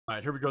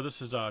Alright, here we go.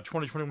 This is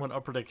 2021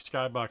 Upper Deck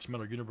Skybox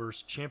Metal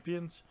Universe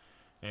Champions.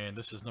 And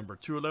this is number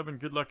 211.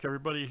 Good luck,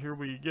 everybody. Here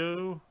we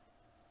go.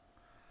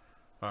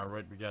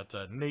 Alright, we got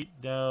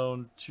Nate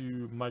down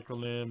to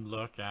Michael M.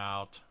 Look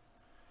out.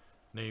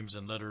 Names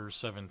and letters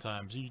 7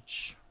 times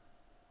each.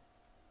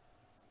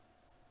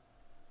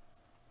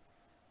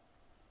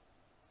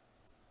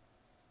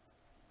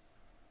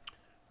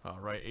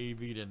 Alright,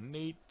 AV to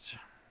Nate.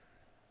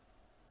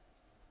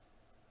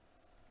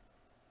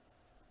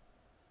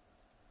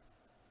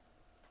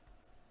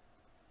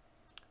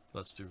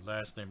 Let's do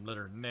last name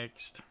letter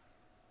next.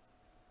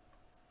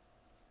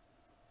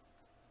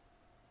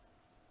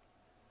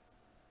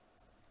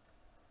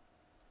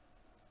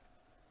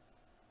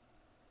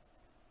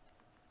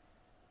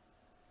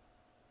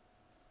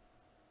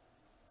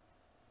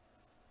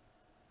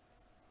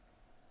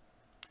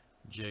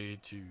 J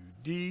to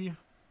D.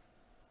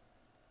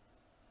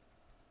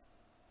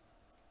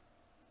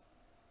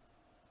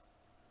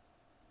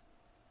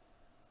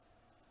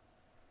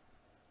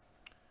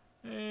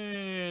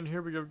 And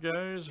here we go,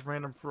 guys.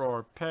 Random for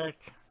our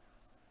pack.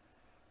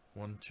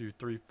 1, 2,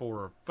 3, 4,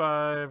 or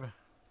 5.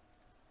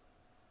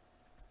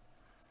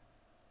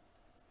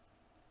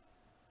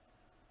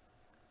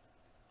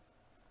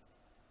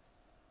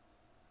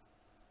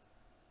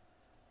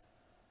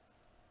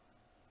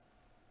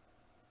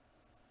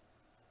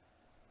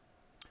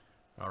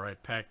 All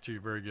right, pack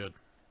 2, very good.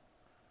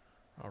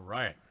 All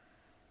right.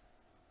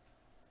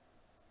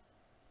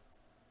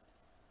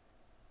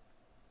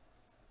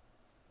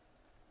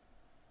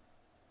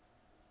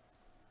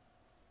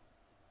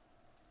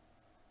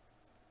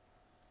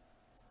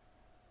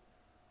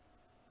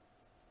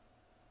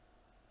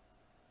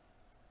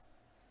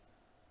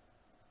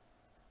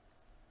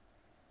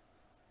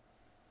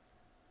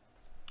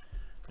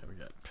 There we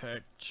got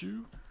pack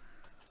 2.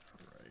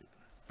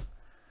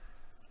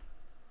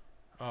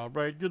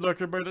 Alright, good luck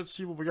everybody. Let's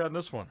see what we got in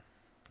this one.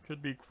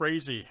 Could be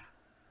crazy.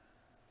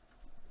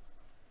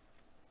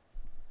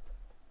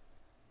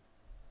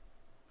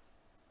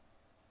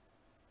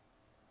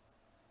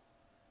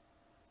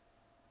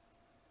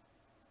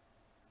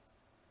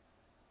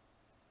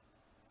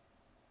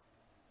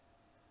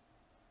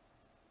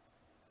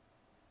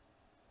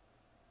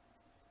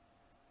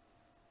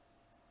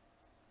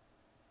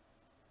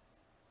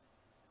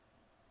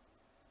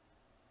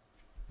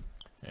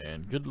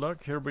 And good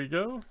luck. Here we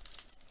go.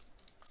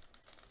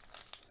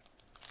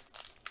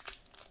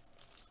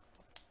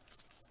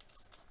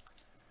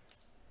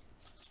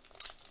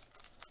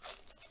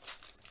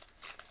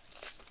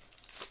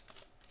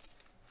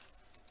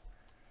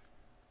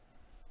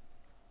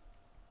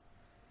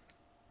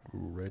 Ooh,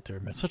 right there,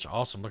 man. Such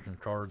awesome looking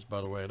cards,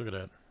 by the way. Look at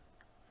that.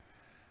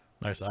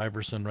 Nice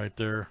Iverson right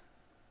there.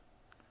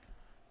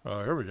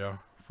 Oh, here we go.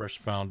 Fresh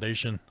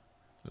foundation.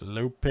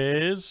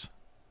 Lopez.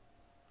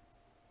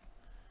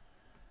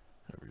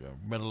 There we go.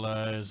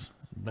 Metalize.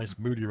 Nice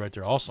Moody right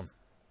there. Awesome.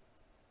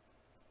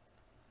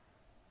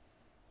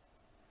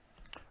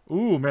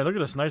 Ooh, man, look at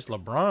this nice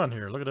LeBron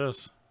here. Look at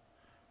this.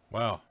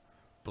 Wow.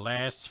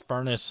 Blast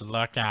Furnace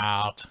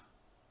Lookout.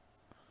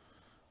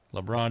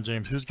 LeBron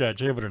James. Who's got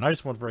Jay with a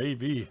nice one for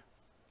AV?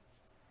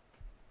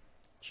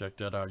 Check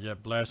that out. Yeah,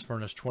 Blast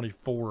Furnace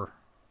 24.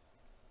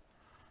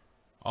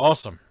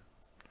 Awesome.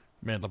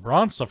 Man,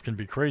 LeBron stuff can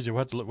be crazy.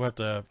 We'll have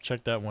to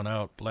check that one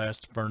out.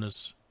 Blast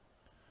Furnace.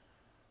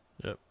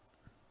 Yep.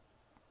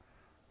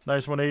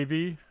 Nice one,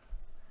 AV.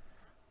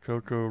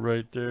 Coco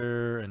right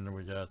there. And then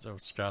we got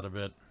Scott a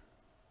bit.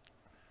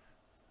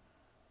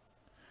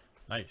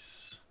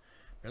 Nice.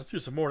 Let's do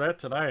some more of that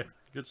tonight.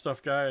 Good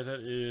stuff, guys. That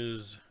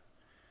is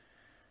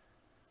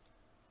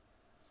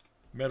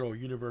Metal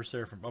Universe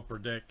there from Upper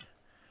Deck.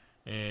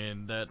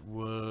 And that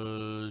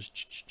was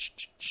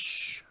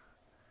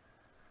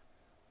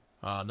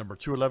number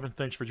 211.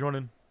 Thanks for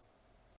joining.